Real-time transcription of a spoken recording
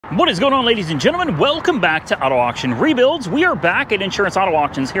What is going on, ladies and gentlemen? Welcome back to Auto Auction Rebuilds. We are back at Insurance Auto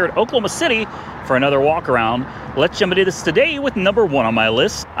Auctions here at Oklahoma City for another walk around. Let's jump into this today with number one on my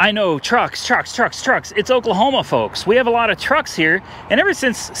list. I know, trucks. It's Oklahoma, folks. We have a lot of trucks here, and ever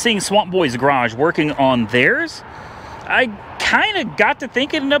since seeing Swamp Boy's garage working on theirs, I kind of got to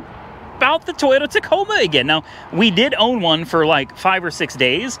thinking about the Toyota Tacoma again. Now, we did own one for like 5 or 6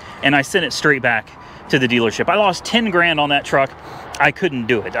 days, and I sent it straight back to the dealership. I lost 10 grand on that truck. I couldn't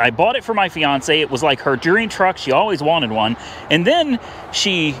do it. I bought it for my fiance. It was like her dream truck. She always wanted one. And then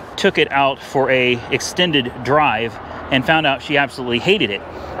she took it out for a extended drive and found out she absolutely hated it.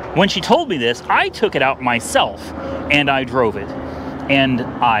 When she told me this, I took it out myself and I drove it, and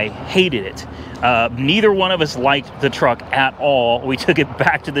I hated it. Neither one of us liked the truck at all. We took it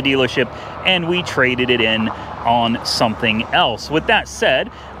back to the dealership and we traded it in on something else. With that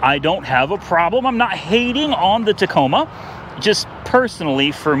said, I don't have a problem. I'm not hating on the Tacoma. Just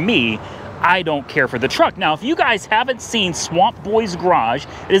personally, for me, I don't care for the truck. Now, if you guys haven't seen Swamp Boy's Garage,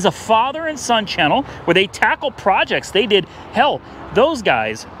 it is a father and son channel where they tackle projects. They did, hell, those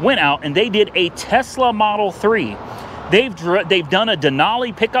guys went out and they did a Tesla Model 3. They've done a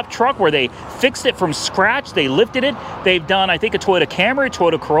Denali pickup truck where they fixed it from scratch. They lifted it. They've done, I think, a Toyota Camry,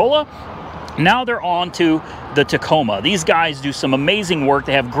 Toyota Corolla. Now they're on to the Tacoma. These guys do some amazing work.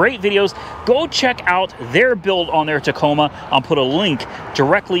 They have great videos. Go check out their build on their Tacoma. I'll put a link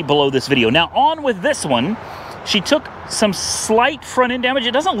directly below this video. Now, on with this one. She took some slight front end damage.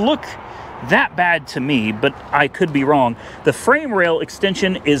 It doesn't look that bad to me, but I could be wrong. The frame rail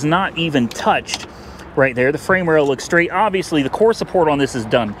extension is not even touched right there. The frame rail looks straight. Obviously, the core support on this is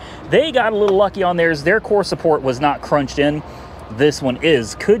done. They got a little lucky on theirs. Their core support was not crunched in. This one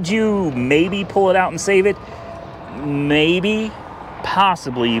is. Could you maybe pull it out and save it? Maybe,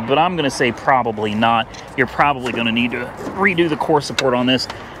 possibly, but I'm going to say probably not. You're probably going to need to redo the core support on this.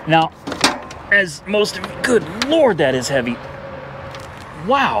 Now, as most of you, good Lord, that is heavy.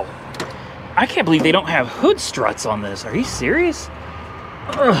 Wow. I can't believe they don't have hood struts on this. Are you serious?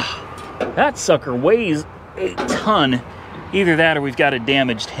 Ugh. That sucker weighs a ton. Either that or we've got a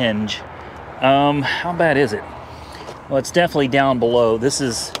damaged hinge. How bad is it? Well, it's definitely down below. This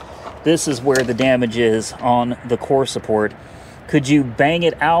is where the damage is on the core support. Could you bang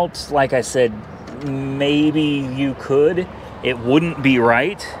it out? Like I said, maybe you could. It wouldn't be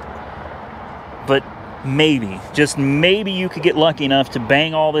right, but maybe, just maybe you could get lucky enough to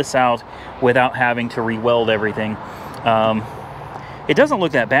bang all this out without having to re-weld everything. It doesn't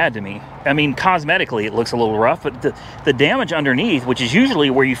look that bad to me. I mean, cosmetically it looks a little rough, but the damage underneath, which is usually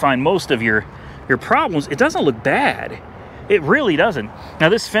where you find most of your problems, it doesn't look bad. It really doesn't. Now,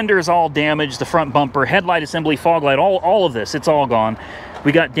 this fender is all damaged, the front bumper, headlight assembly, fog light, all of this, it's all gone.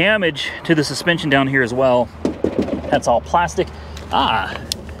 We got damage to the suspension down here as well. That's all plastic.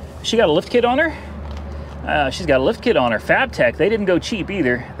 She got a lift kit on her? She's got a lift kit on her. FabTech, they didn't go cheap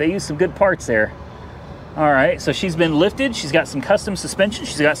either. They used some good parts there. All right, so she's been lifted. She's got some custom suspension.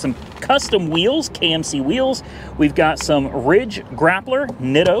 She's got some custom wheels, KMC wheels. We've got some Ridge Grappler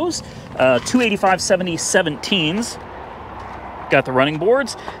Nittos, 285/70 17s. Got the running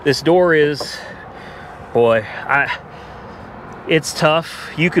boards. This door is, boy, it's tough.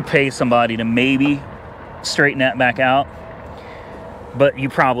 You could pay somebody to maybe straighten that back out, but you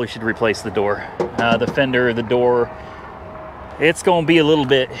probably should replace the door. The fender, the door, it's going to be a little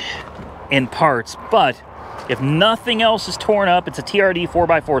bit in parts, but if nothing else is torn up, it's a TRD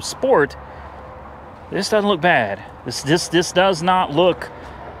 4x4 Sport. This doesn't look bad. This does not look,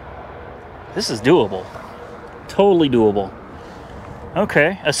 this is doable. Totally doable.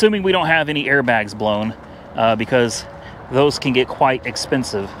 Okay, assuming we don't have any airbags blown, because those can get quite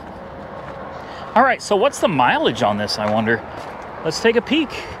expensive. All right, so what's the mileage on this, I wonder? Let's take a peek.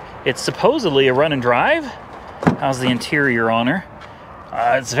 It's supposedly a run and drive. How's the interior on her?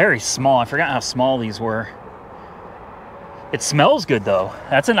 It's very small. I forgot how small these were. It smells good, though.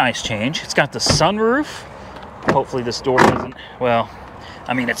 That's a nice change. It's got the sunroof. Hopefully this door doesn't, well,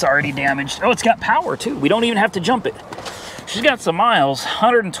 I mean, it's already damaged. Oh, it's got power, too. We don't even have to jump it. She's got some miles,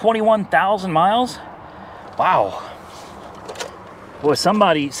 121,000 miles. Wow. Boy,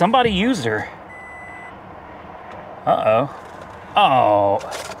 somebody used her. Uh-oh. Oh.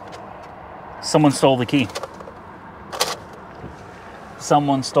 Someone stole the key.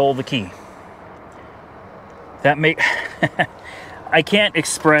 Someone stole the key. That I can't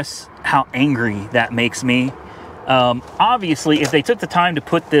express how angry that makes me. Obviously, if they took the time to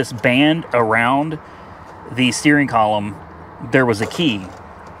put this band around the steering column, there was a key.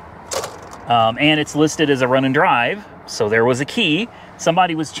 And it's listed as a run and drive, so there was a key.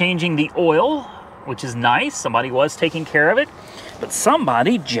 Somebody was changing the oil, which is nice. Somebody was taking care of it. but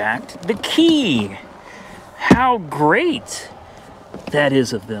somebody jacked the key. How great that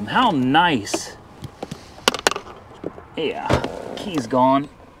is of them. How nice. Yeah, key's gone.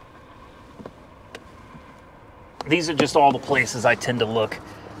 These are just all the places I tend to look.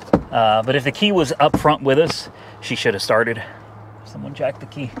 But if the key was up front with us, she should have started. Someone jacked the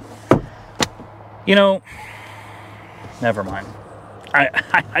key. You know, never mind.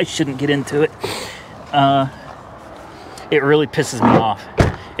 I shouldn't get into it. It really pisses me off.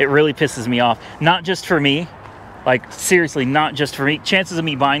 It really pisses me off. Not just for me. Like, seriously, not just for me. Chances of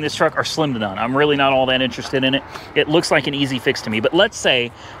me buying this truck are slim to none. I'm really not all that interested in it. It looks like an easy fix to me. But let's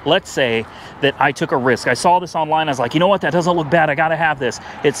say that I took a risk. I saw this online. I was like, you know what? That doesn't look bad. I got to have this.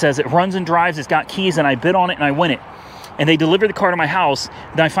 It says it runs and drives. It's got keys, and I bid on it, and I win it. And they deliver the car to my house,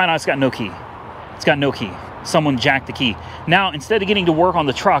 and I find out it's got no key. It's got no key. Someone jacked the key. Now, instead of getting to work on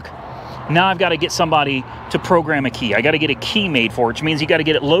the truck, now I've got to get somebody to program a key. I got to get a key made for it, which means you got to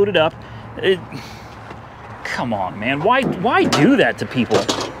get it loaded up. Come on, man. Why do that to people?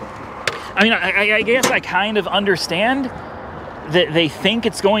 I mean, I guess I kind of understand that they think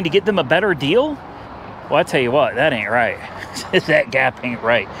it's going to get them a better deal. Well, I tell you what, that ain't right. That gap ain't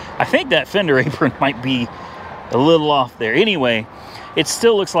right. I think that fender apron might be a little off there. Anyway, it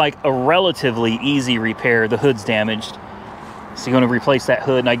still looks like a relatively easy repair. The hood's damaged. So you're going to replace that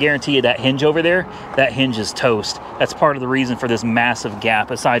hood, and I guarantee you that hinge over there, that hinge is toast. That's part of the reason for this massive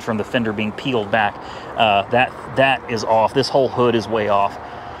gap, aside from the fender being peeled back. That is off. This whole hood is way off.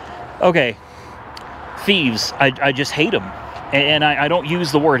 Okay, thieves, I just hate them. And I don't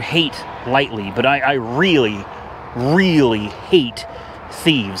use the word hate lightly, but I really, really hate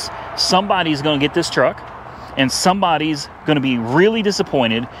thieves. Somebody's going to get this truck, and somebody's going to be really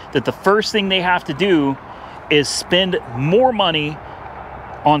disappointed that the first thing they have to do is spend more money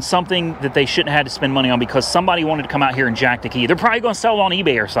on something that they shouldn't have had to spend money on because somebody wanted to come out here and jack the key. They're probably going to sell it on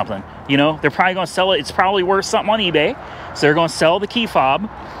eBay or something. You know, they're probably going to sell it. It's probably worth something on eBay. So they're going to sell the key fob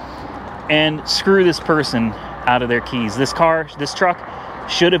and screw this person out of their keys. This truck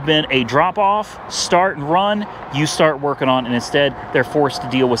should have been a drop off, start and run. You start working on it, and instead they're forced to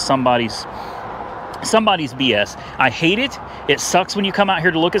deal with somebody's BS. I hate it. It sucks when you come out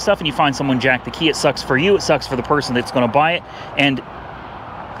here to look at stuff and you find someone jack the key. It sucks for you. It sucks for the person that's going to buy it. And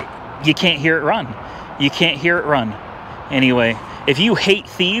you can't hear it run. You can't hear it run. Anyway, if you hate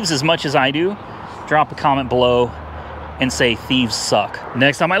thieves as much as I do, drop a comment below and say thieves suck.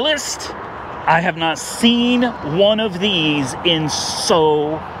 Next on my list, I have not seen one of these in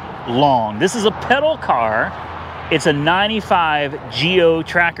so long. This is a pedal car. It's a 95 Geo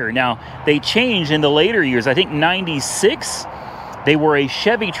Tracker. Now, they changed in the later years. I think 96, they were a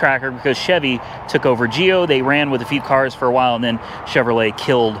Chevy Tracker because Chevy took over Geo. They ran with a few cars for a while, and then Chevrolet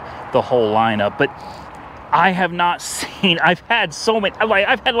killed the whole lineup. But I have not seen, I've had so many,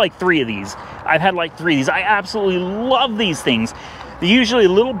 I've had like 3 of these. I've had like 3 of these. I absolutely love these things. They're usually a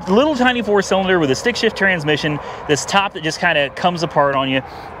little tiny 4-cylinder with a stick shift transmission, this top that just kind of comes apart on you.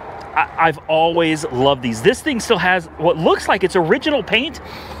 I've always loved these. This thing still has what looks like its original paint,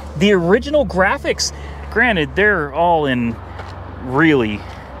 the original graphics. Granted, they're all in really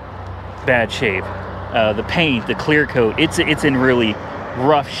bad shape. The paint, the clear coat, it's in really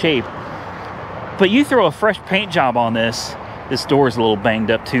rough shape. But you throw a fresh paint job on this door's a little banged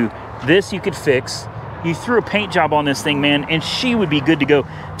up too. This you could fix. You threw a paint job on this thing, man, and she would be good to go.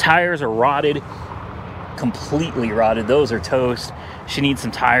 Tires are rotted, completely rotted. Those are toast. She needs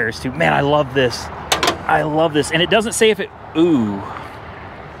some tires too. Man, I love this. I love this. And it doesn't say if it, ooh.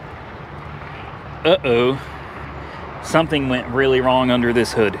 Uh-oh. Something went really wrong under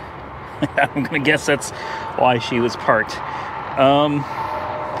this hood. I'm gonna guess that's why she was parked.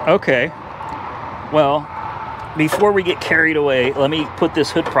 Okay. Well, before we get carried away, let me put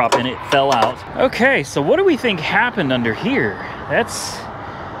this hood prop in. It fell out. Okay, so what do we think happened under here?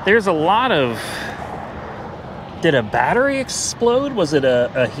 There's a lot of, did a battery explode? Was it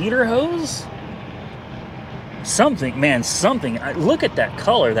a heater hose? Something, man, something. Look at that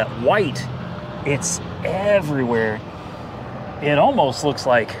color, that white. It's everywhere. It almost looks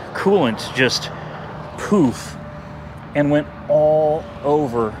like coolant just poof and went all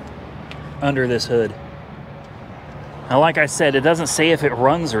over under this hood. Now, like I said, it doesn't say if it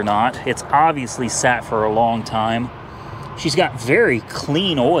runs or not. It's obviously sat for a long time. She's got very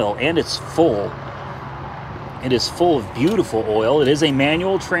clean oil, and it's full. It is full of beautiful oil. It is a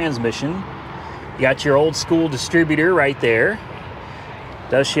manual transmission. You got your old school distributor right there.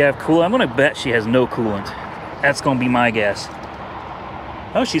 Does she have coolant? I'm going to bet she has no coolant. That's going to be my guess.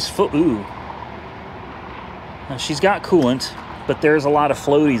 Oh, she's full. Ooh. Now, she's got coolant, but there's a lot of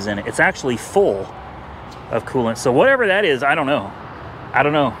floaties in it. It's actually full. of coolant. So whatever that is, I don't know. I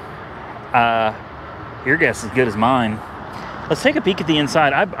don't know. Your guess is as good as mine. Let's take a peek at the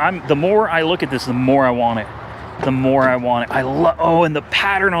inside. The more I look at this, the more I want it. The more I want it. I love, oh, and the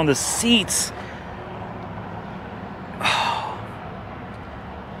pattern on the seats. Oh,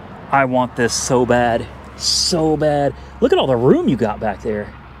 I want this so bad. So bad. Look at all the room you got back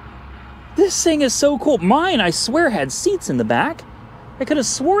there. This thing is so cool. Mine, I swear, had seats in the back. I could have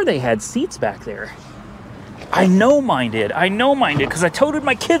swore they had seats back there. I know mine did. I know mine did because I toted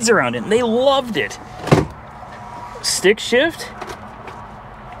my kids around it and they loved it. Stick shift.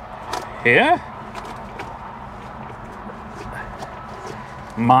 Yeah.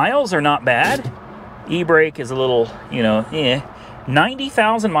 Miles are not bad. E-brake is a little, you know,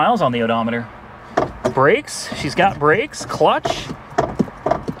 90,000 miles on the odometer. Brakes, she's got brakes. Clutch,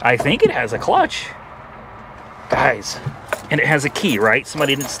 I think it has a clutch. Guys, and it has a key, right?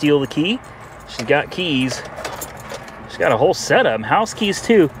 Somebody didn't steal the key. She's got keys. She's got a whole setup. House keys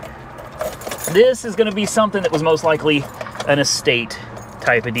too. This is gonna be something that was most likely an estate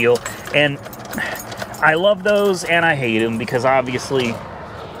type of deal. And I love those and I hate them because obviously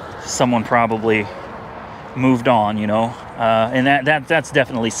someone probably moved on, you know, and that's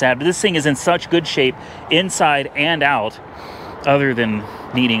definitely sad. But this thing is in such good shape inside and out, other than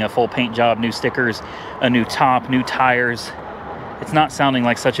needing a full paint job, new stickers, a new top, new tires. It's not sounding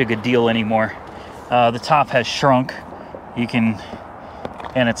like such a good deal anymore. The top has shrunk. You can,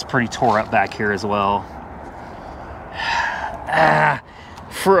 and it's pretty tore up back here as well.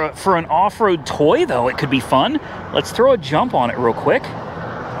 For an off-road toy though, it could be fun. Let's throw a jump on it real quick.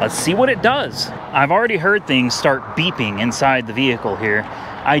 Let's see what it does. I've already heard things start beeping inside the vehicle here.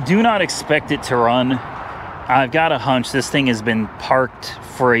 I do not expect it to run. I've got a hunch this thing has been parked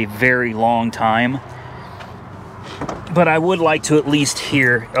for a very long time. But I would like to at least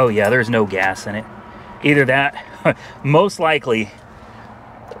hear, oh yeah, there's no gas in it. Either that, most likely,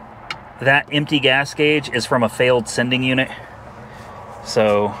 that empty gas gauge is from a failed sending unit.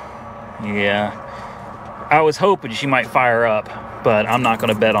 So, yeah. I was hoping she might fire up, but I'm not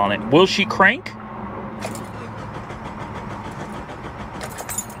going to bet on it. Will she crank?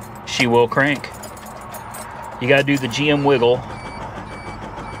 She will crank. You got to do the GM wiggle.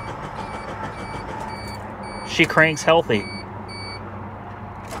 She cranks healthy.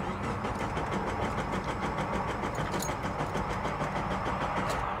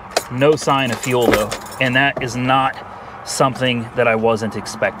 No sign of fuel though, and that is not something that I wasn't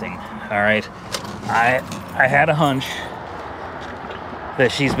expecting. All right, I had a hunch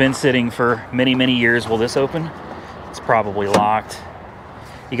that she's been sitting for many years. Will this open? It's probably locked.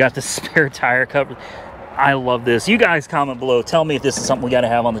 You got the spare tire cover. I love this. You guys comment below. Tell me if this is something we got to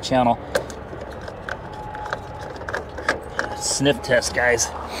have on the channel. Sniff test, guys.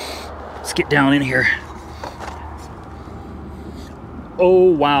 Let's get down in here.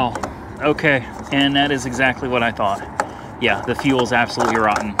 Oh, wow. Okay, and that is exactly what I thought. Yeah, the fuel's absolutely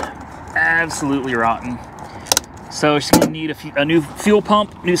rotten. Absolutely rotten. So she's gonna need a new fuel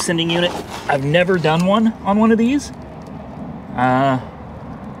pump, new sending unit. I've never done one on one of these.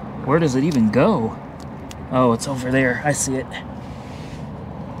 Where does it even go? Oh, it's over there. I see it.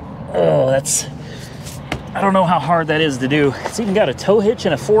 Oh, that's... I don't know how hard that is to do. It's even got a tow hitch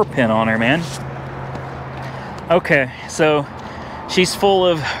and a 4-pin on her, man. Okay, so she's full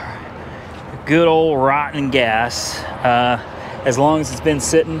of good old rotten gas. As long as it's been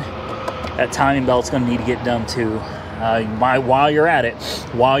sitting, that timing belt's gonna need to get done too. While you're at it,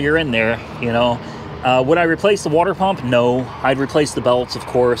 while you're in there, you know. Would I replace the water pump? No. I'd replace the belts, of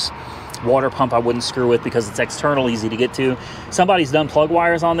course. Water pump I wouldn't screw with because it's external, easy to get to. Somebody's done plug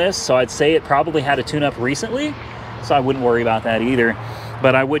wires on this, so I'd say it probably had a tune-up recently, so I wouldn't worry about that either.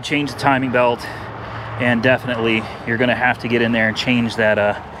 But I would change the timing belt, and definitely you're gonna have to get in there and change that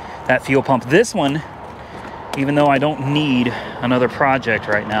that fuel pump. This one, even though I don't need another project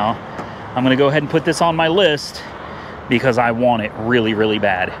right now, I'm gonna go ahead and put this on my list because I want it really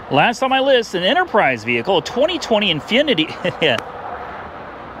bad. Last on my list, an enterprise vehicle, a 2020 Infiniti. Yeah.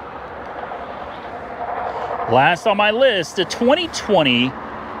 Last on my list, a 2020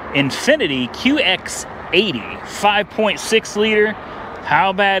 Infiniti QX80, 5.6 liter.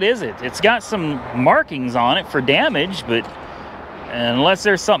 How bad is it? It's got some markings on it for damage, but unless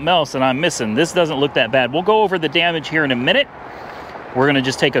there's something else that I'm missing, this doesn't look that bad. We'll go over the damage here in a minute. We're gonna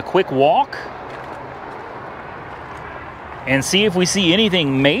just take a quick walk and see if we see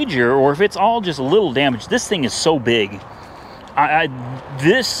anything major or if it's all just a little damage. This thing is so big.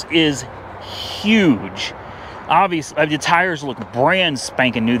 This is huge. Obviously, the tires look brand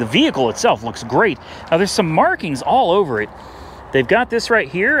spanking new. The vehicle itself looks great. Now, there's some markings all over it. They've got this right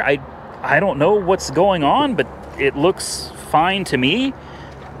here. I don't know what's going on, but it looks fine to me.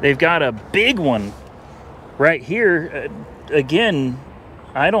 They've got a big one right here. Again,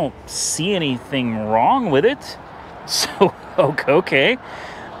 I don't see anything wrong with it. So, okay.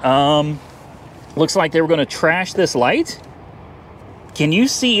 Looks like they were going to trash this light. Can you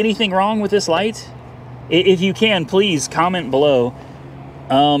see anything wrong with this light? If you can, please comment below.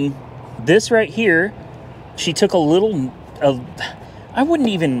 This right here, she took a little... I wouldn't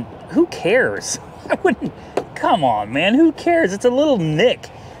even... Who cares? I wouldn't... Come on, man. Who cares? It's a little nick.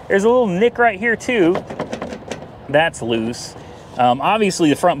 There's a little nick right here, too. That's loose. Obviously,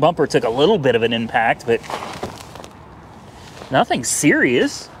 the front bumper took a little bit of an impact, but nothing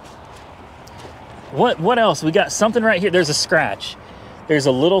serious. What else? We got something right here. There's a scratch. There's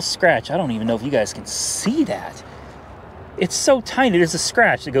a little scratch. I don't even know if you guys can see that. It's so tiny. There's a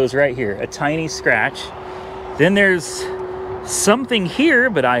scratch that goes right here. A tiny scratch. Then there's something here,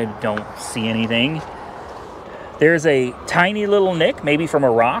 but I don't see anything. There's a tiny little nick, maybe from a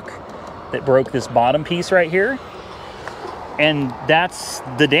rock, that broke this bottom piece right here. And that's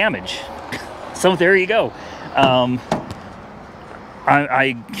the damage. So there you go.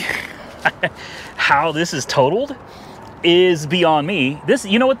 How this is totaled is beyond me. This,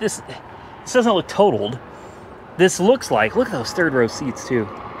 you know what, this doesn't look totaled. This looks like, look at those third row seats too.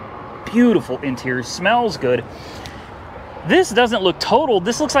 Beautiful interior, smells good. This doesn't look totaled.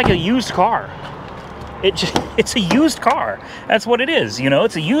 This looks like a used car. It's a used car. That's what it is, you know.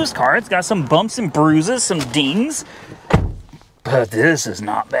 It's a used car. It's got some bumps and bruises, some dings. But this is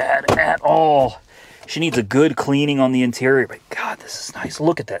not bad at all. She needs a good cleaning on the interior. But God, this is nice.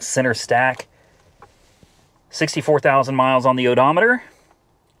 Look at that center stack. 64,000 miles on the odometer.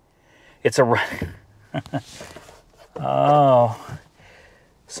 It's a... Oh.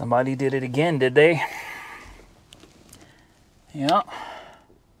 Somebody did it again, did they? Yeah.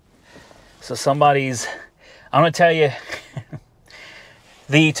 So somebody's... I'm going to tell you...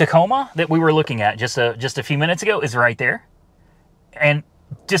 The Tacoma that we were looking at just a few minutes ago is right there. And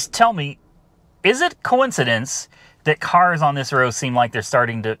just tell me, is it coincidence that cars on this road seem like they're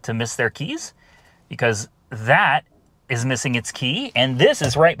starting to miss their keys? Because that is missing its key, and this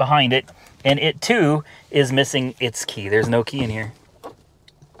is right behind it, and it too is missing its key. There's no key in here.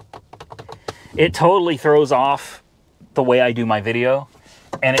 It totally throws off the way I do my video,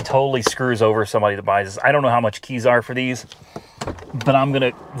 and it totally screws over somebody that buys this. I don't know how much keys are for these, but I'm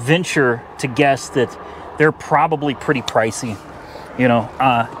going to venture to guess that they're probably pretty pricey. You know,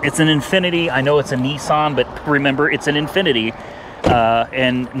 it's an Infiniti. I know it's a Nissan, but remember, it's an Infiniti.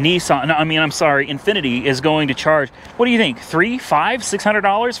 And Nissan, no, I mean, I'm sorry, Infiniti is going to charge, what do you think, $300, $500,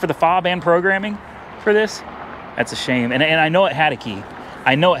 $600 for the fob and programming for this? That's a shame. And I know it had a key.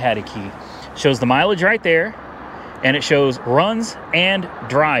 I know it had a key. Shows the mileage right there, and it shows runs and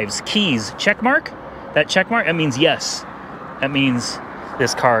drives. Keys, check mark? That check mark, that means yes. That means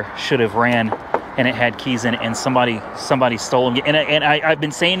this car should have ran, and it had keys in it, and somebody stole them. And I've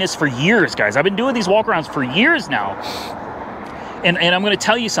been saying this for years, guys. I've been doing these walkarounds for years now. And I'm going to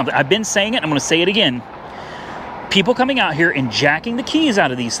tell you something. I've been saying it. I'm going to say it again. People coming out here and jacking the keys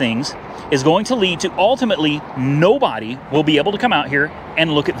out of these things is going to lead to ultimately nobody will be able to come out here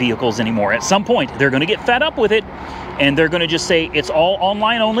and look at vehicles anymore. At some point, they're going to get fed up with it, and they're going to just say it's all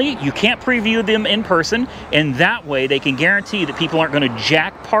online only. You can't preview them in person, and that way they can guarantee that people aren't going to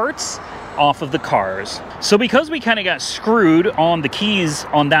jack parts off of the cars. So because we kind of got screwed on the keys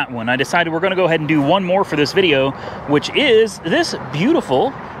on that one, I decided we're going to go ahead and do one more for this video, which is this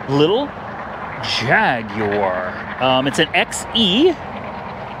beautiful little Jaguar. It's an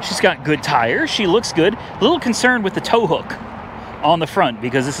XE. She's got good tires. She looks good. A little concerned with the tow hook on the front,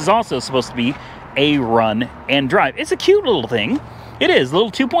 because this is also supposed to be a run and drive. It's a cute little thing. It is. A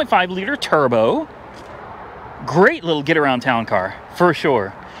little 2.5 liter turbo. Great little get around town car, for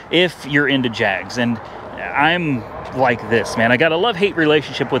sure, if you're into Jags. And I'm like this, man. I got a love-hate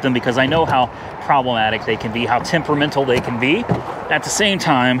relationship with them because I know how problematic they can be, how temperamental they can be. At the same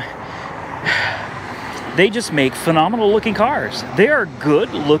time, they just make phenomenal looking cars. They are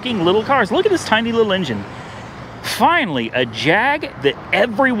good looking little cars. Look at this tiny little engine. Finally, a Jag that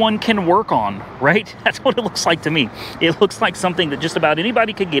everyone can work on, right? That's what it looks like to me. It looks like something that just about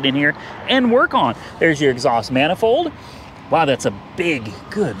anybody could get in here and work on. There's your exhaust manifold. Wow, that's a big,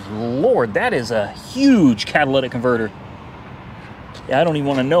 good Lord, that is a huge catalytic converter. Yeah, I don't even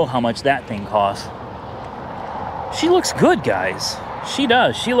want to know how much that thing costs. She looks good, guys. She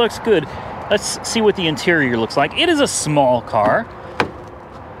does. She looks good. Let's see what the interior looks like. It is a small car,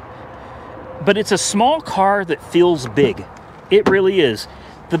 but it's a small car that feels big. It really is.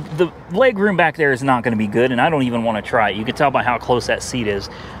 The leg room back there is not going to be good, and I don't even want to try it. You can tell by how close that seat is.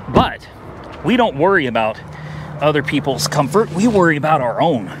 But We don't worry about other people's comfort. We worry about our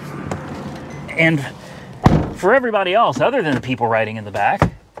own. And for everybody else, other than the people riding in the back,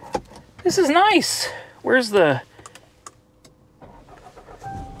 this is nice. Where's the...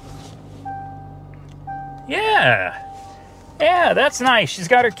 Yeah. Yeah, that's nice. She's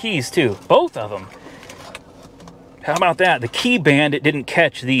got her keys too. Both of them. How about that? The key band, it didn't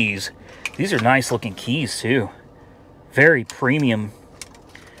catch these. These are nice looking keys too. Very premium.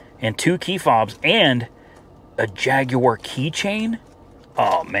 And 2 key fobs and a Jaguar keychain.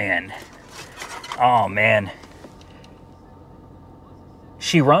 Oh man. Oh man.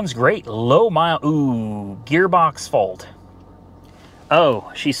 She runs great. Low mile. Ooh, gearbox fault.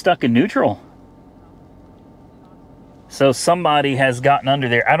 Oh, she's stuck in neutral. So somebody has gotten under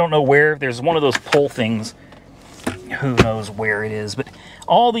there. I don't know where. There's one of those pull things. Who knows where it is. But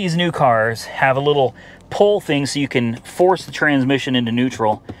all these new cars have a little pull thing so you can force the transmission into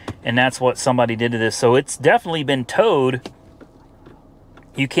neutral. And that's what somebody did to this. So it's definitely been towed.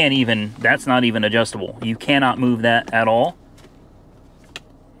 You can't even, that's not even adjustable. You cannot move that at all.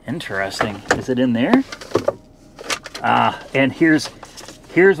 Interesting. Is it in there? Ah, and here's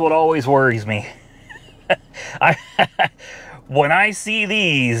what always worries me. When I see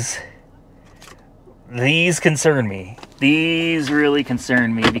these concern me. These really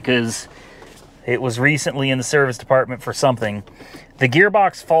concern me because it was recently in the service department for something. The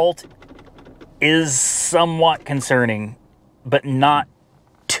gearbox fault is somewhat concerning, but not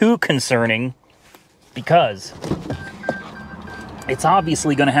too concerning because it's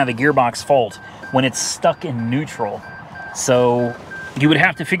obviously going to have a gearbox fault when it's stuck in neutral. So you would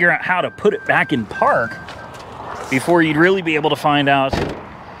have to figure out how to put it back in park before you'd really be able to find out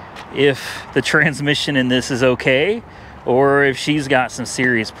if the transmission in this is okay or if she's got some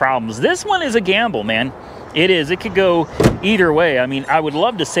serious problems. This one is a gamble, man. It is. It could go either way. I mean, I would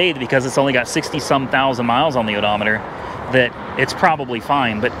love to say that because it's only got 60-some thousand miles on the odometer that it's probably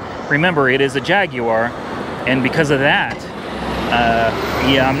fine. But remember, it is a Jaguar, and because of that,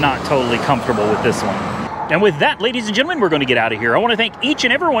 yeah, I'm not totally comfortable with this one. And with that, ladies and gentlemen, we're going to get out of here. I want to thank each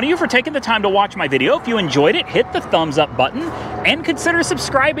and every one of you for taking the time to watch my video. If you enjoyed it, hit the thumbs up button and consider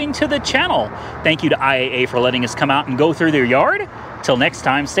subscribing to the channel. Thank you to IAA for letting us come out and go through their yard. Till next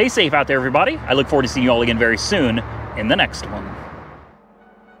time, stay safe out there, everybody. I look forward to seeing you all again very soon in the next one.